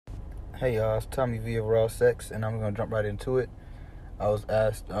Hey y'all, it's Tommy V of Raw Sex, and I'm gonna jump right into it. I was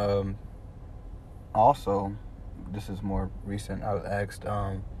asked, also, this is more recent, I was asked,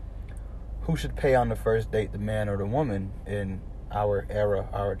 who should pay on the first date, the man or the woman in our era,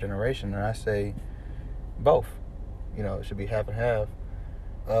 our generation? And I say both. It should be half and half.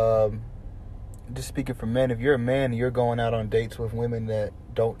 Just speaking for men, if you're a man and you're going out on dates with women that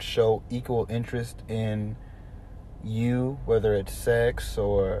don't show equal interest in you, whether it's sex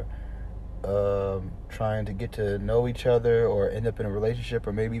or trying to get to know each other or end up in a relationship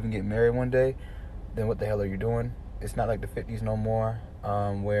or maybe even get married one day, then what the hell are you doing? It's not like the 50s no more,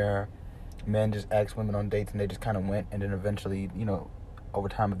 where men just asked women on dates and they just kind of went, and then eventually, over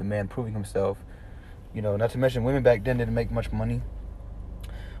time of the man proving himself, not to mention women back then didn't make much money.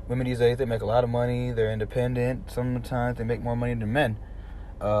 Women these days, they make a lot of money, they're independent, sometimes they make more money than men.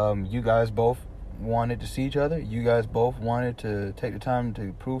 You guys both wanted to see each other. You guys both wanted to take the time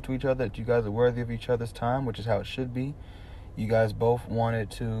to prove to each other that you guys are worthy of each other's time, which is how it should be. You guys both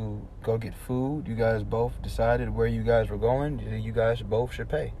wanted to go get food. You guys both decided where you guys were going. You guys both should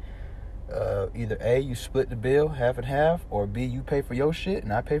pay. Either A, you split the bill half and half, or B, you pay for your shit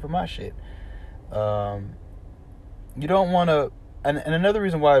and I pay for my shit. You don't want to. And another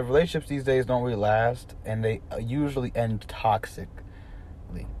reason why relationships these days don't really last, and they usually end toxic.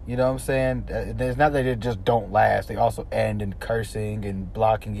 You know what I'm saying? It's not that they just don't last. They also end in cursing and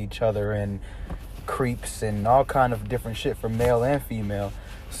blocking each other and creeps and all kind of different shit for male and female.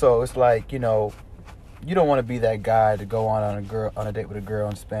 So it's like, you don't want to be that guy to go on a date with a girl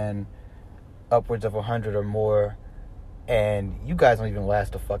and spend upwards of 100 or more, and you guys don't even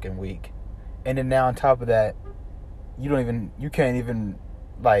last a fucking week. And then now on top of that, you can't even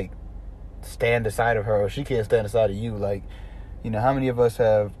like stand aside of her, or she can't stand aside of you. Like, how many of us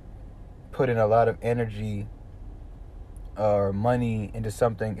have put in a lot of energy or money into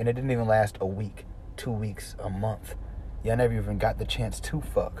something and it didn't even last a week, 2 weeks, a month? Y'all never even got the chance to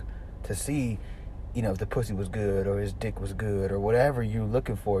fuck, to see, if the pussy was good or his dick was good or whatever you're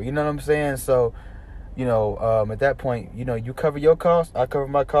looking for. You know what I'm saying? So, at that point, you cover your costs, I cover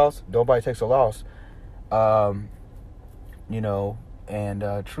my costs, nobody takes a loss. And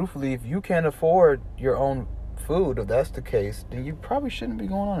truthfully, if you can't afford your own food, if that's the case, then you probably shouldn't be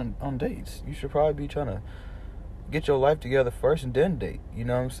going on dates. You should probably be trying to get your life together first and then date. You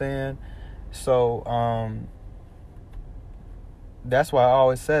know what I'm saying? So that's why I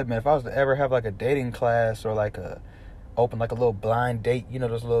always said, man, if I was to ever have like a dating class or like a little blind date,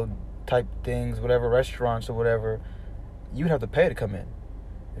 those little type things, whatever, restaurants or whatever, you'd have to pay to come in.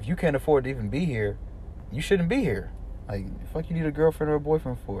 If you can't afford to even be here, you shouldn't be here. Like, fuck you need a girlfriend or a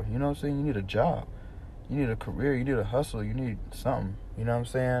boyfriend for? You know what I'm saying? You need a job. You need a career. You need a hustle. You need something. You know what I'm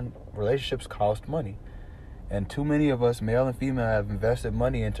saying? Relationships cost money. And too many of us, male and female, have invested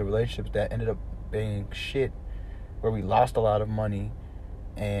money into relationships that ended up being shit, where we lost a lot of money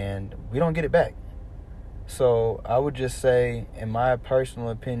and we don't get it back. So I would just say, in my personal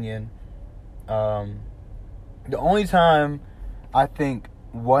opinion, the only time I think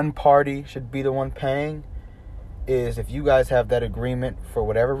one party should be the one paying is if you guys have that agreement for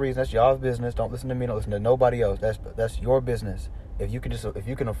whatever reason. That's y'all's business. Don't listen to me. Don't listen to nobody else. That's your business. If you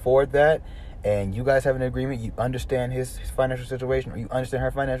can afford that, and you guys have an agreement, you understand his financial situation, or you understand her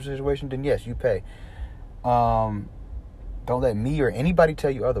financial situation, then yes, you pay. Don't let me or anybody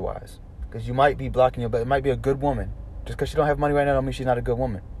tell you otherwise, because you might be blocking your. But it might be a good woman. Just because she don't have money right now, don't mean she's not a good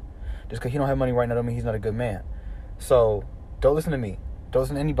woman. Just because he don't have money right now, don't mean he's not a good man. So don't listen to me. Don't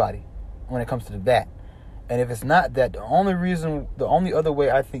listen to anybody when it comes to that. And if it's not that, the only other way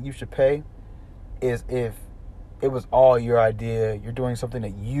I think you should pay is if it was all your idea, you're doing something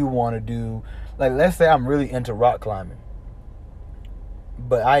that you want to do. Like, let's say I'm really into rock climbing,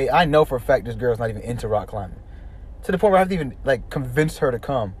 but I know for a fact this girl's not even into rock climbing, to the point where I have to even, like, convince her to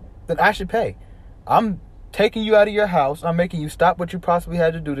come. Then I should pay. I'm taking you out of your house. I'm making you stop what you possibly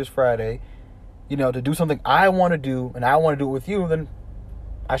had to do this Friday, to do something I want to do, and I want to do it with you, then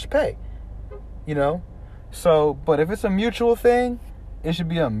I should pay, So, but if it's a mutual thing, it should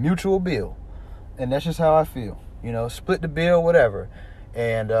be a mutual bill. And that's just how I feel. Split the bill, whatever.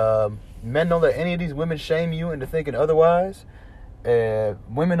 And men don't let any of these women shame you into thinking otherwise.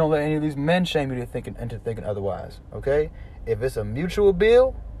 Women don't let any of these men shame you into thinking otherwise. Okay? If it's a mutual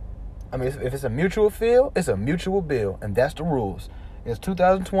bill, if it's a mutual feel, it's a mutual bill. And that's the rules. It's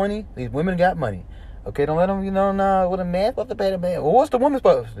 2020. These women got money. Okay? Don't let them, what a man's supposed to pay the man. Well, what's the woman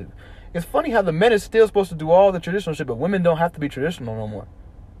supposed to do? It's funny how the men is still supposed to do all the traditional shit, but women don't have to be traditional no more.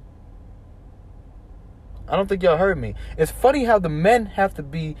 I don't think y'all heard me. It's funny how the men have to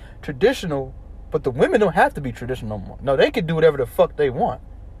be traditional, but the women don't have to be traditional no more. No, they can do whatever the fuck they want.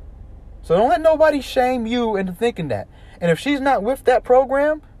 So don't let nobody shame you into thinking that. And if she's not with that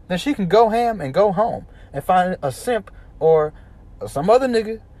program, then she can go ham and go home and find a simp or some other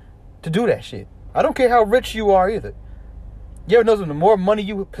nigga to do that shit. I don't care how rich you are either. You ever notice the more money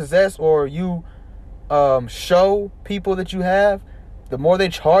you possess or you show people that you have, the more they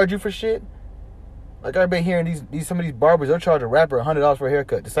charge you for shit? Like I've been hearing some of these barbers, they'll charge a rapper $100 for a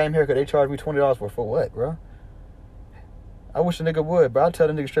haircut. The same haircut they charge me $20 for what, bro? I wish a nigga would, but I'll tell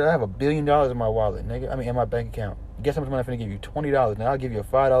the nigga straight, I have $1 billion in my wallet, nigga. I mean, in my bank account. Guess how much money I'm finna give you? $20. Now I'll give you a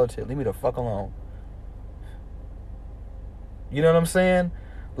 $5 tip. Leave me the fuck alone. You know what I'm saying?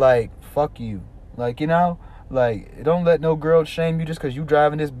 Like, fuck you. Like, you know? Like, don't let no girl shame you just because you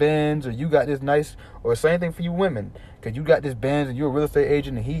driving this Benz or you got this nice, or same thing for you women. Because you got this Benz and you're a real estate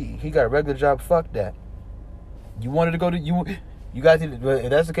agent and he got a regular job. Fuck that. You wanted to go to, you guys need to, if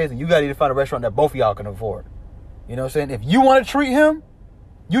that's the case, then you got to find a restaurant that both of y'all can afford. You know what I'm saying? If you want to treat him,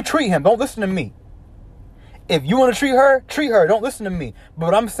 you treat him. Don't listen to me. If you want to treat her. Don't listen to me. But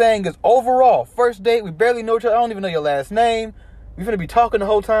what I'm saying is overall, first date, we barely know each other. I don't even know your last name. We're going to be talking the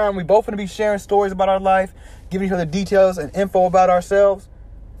whole time. We both going to be sharing stories about our life, giving each other details and info about ourselves.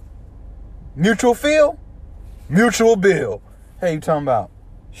 Mutual feel, mutual bill. Hey, you talking about?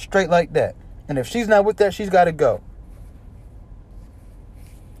 Straight like that. And if she's not with that, she's got to go.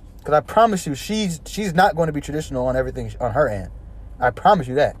 Because I promise you, she's not going to be traditional on everything on her end. I promise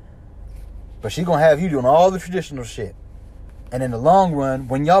you that. But she's going to have you doing all the traditional shit. And in the long run,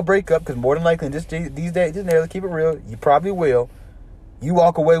 when y'all break up, because more than likely, these days, let's keep it real, you probably will, you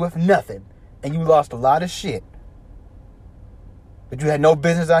walk away with nothing. And you lost a lot of shit that you had no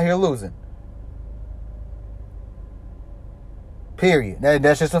business out here losing. Period.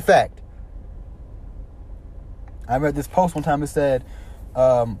 That's just a fact. I read this post one time that said,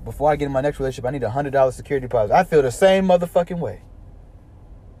 before I get in my next relationship, I need $100 security deposit. I feel the same motherfucking way.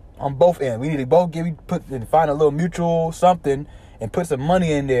 On both ends. We need to both find a little mutual something and put some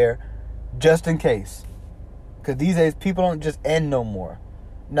money in there just in case. Because these days, people don't just end no more.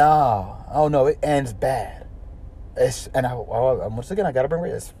 Nah. Oh no, it ends bad. Once again, I gotta bring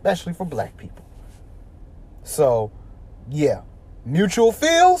it, especially for black people. So, yeah. Mutual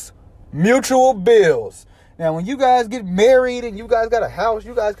feels, mutual bills. Now, when you guys get married and you guys got a house,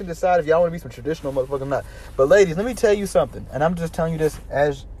 you guys can decide if y'all want to be some traditional motherfucker or not. But ladies, let me tell you something. And I'm just telling you this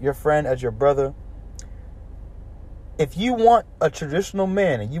as your friend, as your brother. If you want a traditional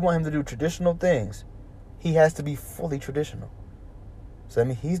man and you want him to do traditional things, he has to be fully traditional. So, I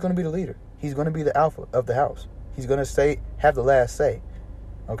mean, he's going to be the leader. He's going to be the alpha of the house. He's going to have the last say.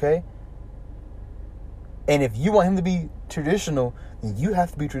 Okay? And if you want him to be traditional, then you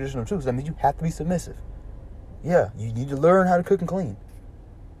have to be traditional too. So that means you have to be submissive. Yeah, you need to learn how to cook and clean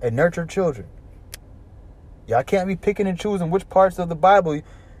and nurture children. Y'all can't be picking and choosing which parts of the Bible,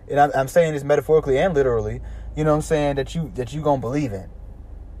 and I'm saying this metaphorically and literally, you know what I'm saying, that you gonna believe in.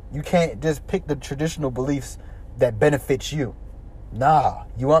 You can't just pick the traditional beliefs that benefits you. Nah,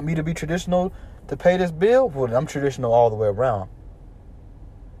 you want me to be traditional to pay this bill? Well, I'm traditional all the way around.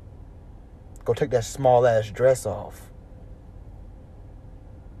 Go take that small ass dress off.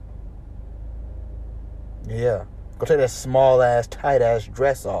 Yeah. Go take that small ass, tight ass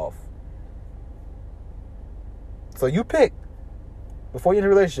dress off. So you pick before you're in a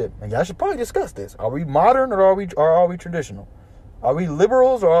relationship. And y'all should probably discuss this. Are we modern or are we traditional? Are we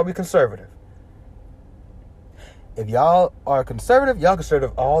liberals or are we conservative? If y'all are conservative, y'all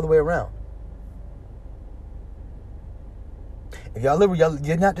conservative all the way around. If y'all liberal,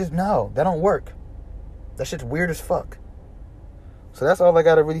 you're not just, no, that don't work. That shit's weird as fuck. So that's all I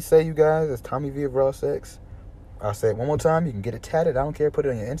gotta really say, you guys. It's Tommy V of Raw Sex. I'll say it one more time. You can get it tatted. I don't care. Put it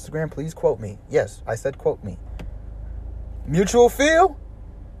on your Instagram. Please quote me. Yes, I said quote me. Mutual feel,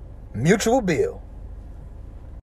 mutual bill.